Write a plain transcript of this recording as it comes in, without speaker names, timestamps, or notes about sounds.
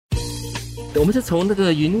我们是从那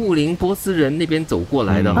个云雾林波斯人那边走过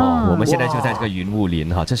来的哈。我们现在就在这个云雾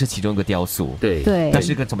林哈，这是其中一个雕塑。对，那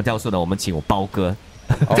是一个什么雕塑呢？我们请我包哥，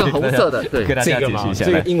这个红色的，对，跟大家解释一下。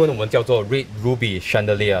这个英文我们叫做 Red Ruby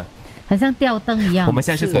Chandelier。很像吊灯一样。我们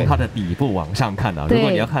现在是从它的底部往上看的，如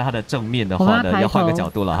果你要看它的正面的话呢，要换个角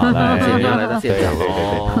度了哈。要来到现场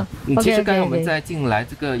哦。其实刚才我们在进来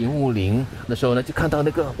这个云雾林的时候呢，就看到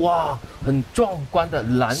那个哇，很壮观的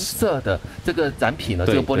蓝色的这个展品呢，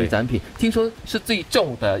这个玻璃展品，听说是最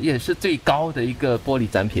重的，也是最高的一个玻璃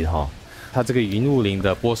展品哈。它这个云雾林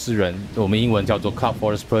的波斯人，我们英文叫做 Cloud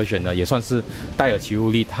Forest Persian 呢，也算是戴尔奇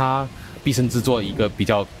乌利他毕生之作一个比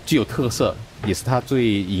较具有特色，也是他最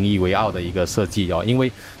引以为傲的一个设计哦。因为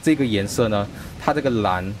这个颜色呢，它这个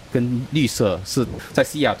蓝跟绿色是在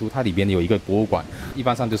西雅图，它里边有一个博物馆，一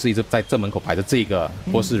般上就是一直在正门口摆着这个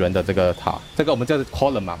波斯人的这个塔，这个我们叫做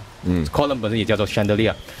column 嘛，column 本身也叫做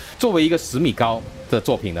chandelier。作为一个10米高的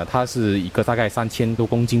作品呢，它是一个大概3000多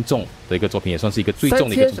公斤重的一个作品，也算是一个最重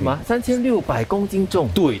的一个作品。什么？3600公斤重？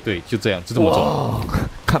对，就这样，就这么重。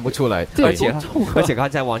看不出来，而且它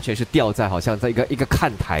在完全是吊在好像在一个看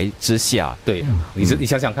台之下。对，你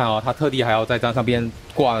想想看哦，它特地还要在上边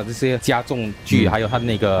挂了这些加重具，还有它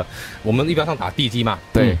那个我们一般上打地基嘛，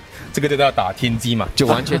对，这个就要打天基嘛，就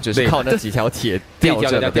完全只是靠那几条铁吊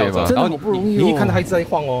着，真的好不容易哦。你一看它一直在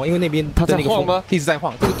晃哦，因为那边它在晃吗？一直在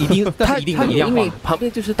晃，这个一定因为旁边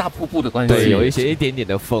就是大瀑布的关系，对，有一点点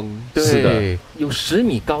的风，是的，有10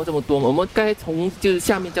米高这么多，我们该从就是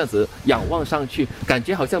下面这样子仰望上去，感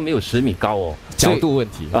觉好像没有10米高哦，角度问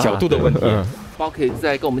题，角度的问题。包可以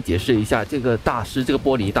再跟我们解释一下这个大师，这个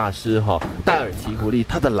玻璃大师哈，戴尔奇胡利，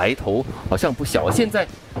他的来头好像不小，现在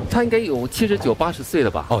他应该有79、80岁了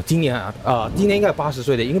吧？哦，今年应该有80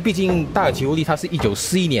岁的，因为毕竟戴尔奇胡利他是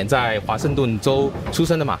1941年在华盛顿州出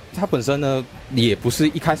生的嘛，他本身呢也不是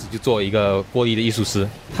一开始就做一个玻璃的艺术师，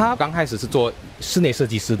他刚开始是做室内设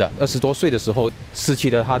计师的，20多岁的时候失去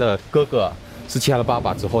了他的哥哥，失去他的爸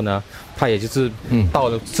爸之后呢，他也就是到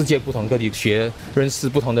了世界不同各地认识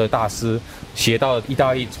不同的大师，学到意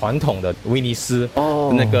大利传统的威尼斯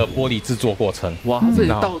那个玻璃制作过程。哇，这里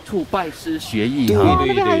到处拜师学艺。对，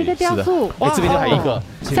那边还有一个雕塑，这边就还有一个，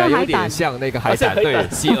有点像那个海胆，对，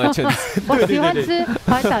希尔顿。我喜欢吃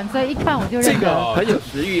海胆，所以一看我就认得。很有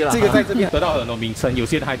食欲了。这个在这边得到很多名称，有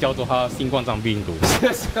些人还叫做它新冠状病毒。还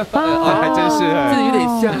真是，这有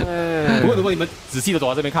点像哎。不过如果你们仔细的走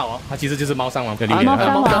到这边看哦，它其实就是猫山王的里面。猫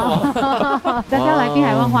山王。大家来滨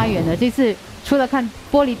海湾花园的这次除了看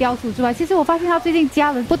玻璃雕塑之外，其实我发现他最近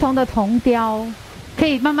加了不同的铜雕，可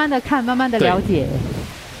以慢慢的看，慢慢的了解。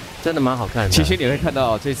真的蛮好看的。其实你会看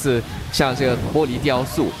到这次像这个玻璃雕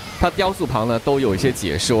塑，它雕塑旁呢都有一些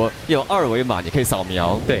解说，有2维码你可以扫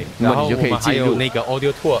描，对，然后你就可以还有那个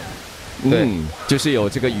audio tour。对，就是有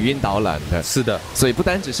这个语音导览的，是的，所以不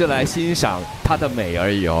单只是来欣赏它的美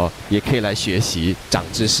而已哦，也可以来学习长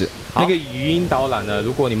知识。那个语音导览呢，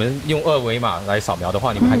如果你们用2维码来扫描的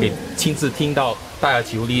话，你们还可以亲自听到戴尔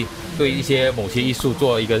奇胡利对一些某些艺术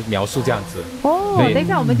做一个描述，这样子。哦，等一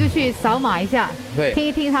下我们就去扫码一下，对，听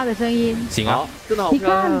一听他的声音。行啊，真的好漂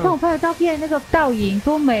亮。你看我拍的照片，那个倒影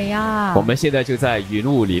多美啊！我们现在就在云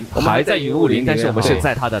雾林，我们还在云雾林，但是我们是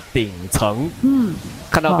在它的顶层。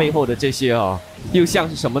看到背后的这些又像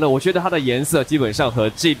是什么呢？我觉得它的颜色基本上和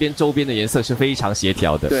这边周边的颜色是非常协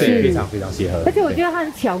调的，对，非常非常协和。而且我觉得它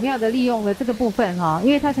很巧妙的利用了这个部分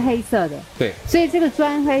因为它是黑色的，对，所以这个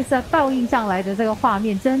砖黑色倒映上来的这个画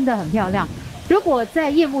面真的很漂亮。如果在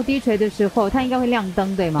夜幕低垂的时候，它应该会亮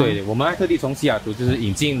灯，对吗？对，我们还特地从西雅图就是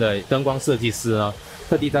引进了灯光设计师呢，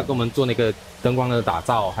特地在给我们做那个灯光的打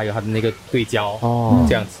造，还有它的那个对焦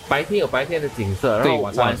这样子。白天有白天的景色，然后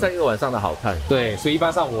晚上有晚上的好看。对，所以一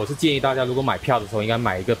般上我是建议大家，如果买票的时候，应该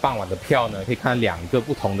买一个傍晚的票呢，可以看2个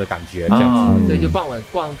不同的感觉这样子。对，就傍晚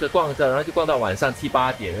逛着，然后就逛到晚上7、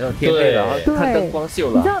8点，然后天黑了，然后看灯光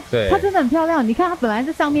秀了。你知道，它真的很漂亮。你看它本来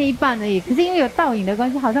是上面一半而已，可是因为有倒影的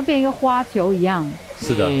关系，好像变一个花球一样。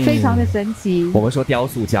是的，非常的神奇。我们说雕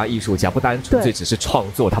塑家、艺术家不单纯粹只是创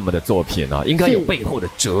作他们的作品应该有背后的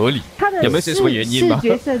哲理。有没有些什么原因吗？视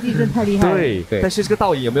觉设计真的太厉害了。对，但是这个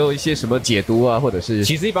倒影有没有一些什么解读啊，或者是？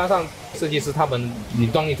其实一般上设计师他们，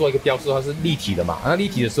当你做一个雕塑，它是立体的嘛。那立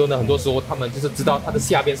体的时候呢，很多时候他们就是知道它的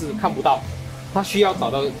下边是看不到，他需要找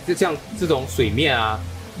到像这种水面啊，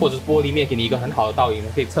或者是玻璃面，给你一个很好的倒影，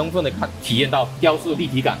可以充分的体验到雕塑的立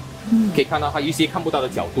体感，可以看到它一些看不到的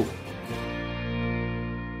角度。